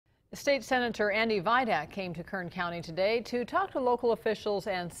State Senator Andy Vidak came to Kern County today to talk to local officials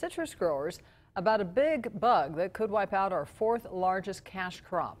and citrus growers about a big bug that could wipe out our fourth largest cash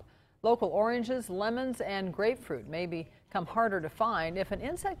crop. Local oranges, lemons, and grapefruit may become harder to find if an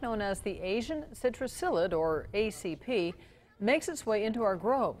insect known as the Asian citrus psyllid, or ACP, makes its way into our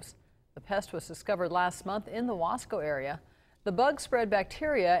groves. The pest was discovered last month in the Wasco area. The bug spread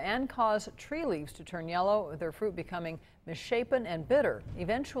bacteria and caused tree leaves to turn yellow, with their fruit becoming misshapen and bitter,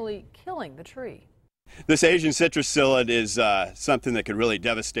 eventually killing the tree. This Asian citrus psyllid is something that could really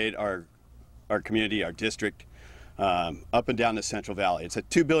devastate our community, our district, up and down the Central Valley. It's a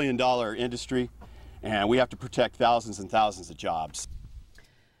 $2 billion industry, and we have to protect thousands and thousands of jobs.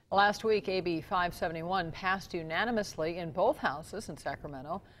 Last week, AB 571 passed unanimously in both houses in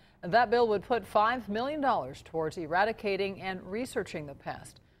Sacramento. That bill would put $5 million towards eradicating and researching the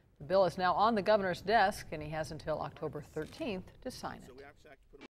pest. The bill is now on the governor's desk, and he has until October 13th to sign it.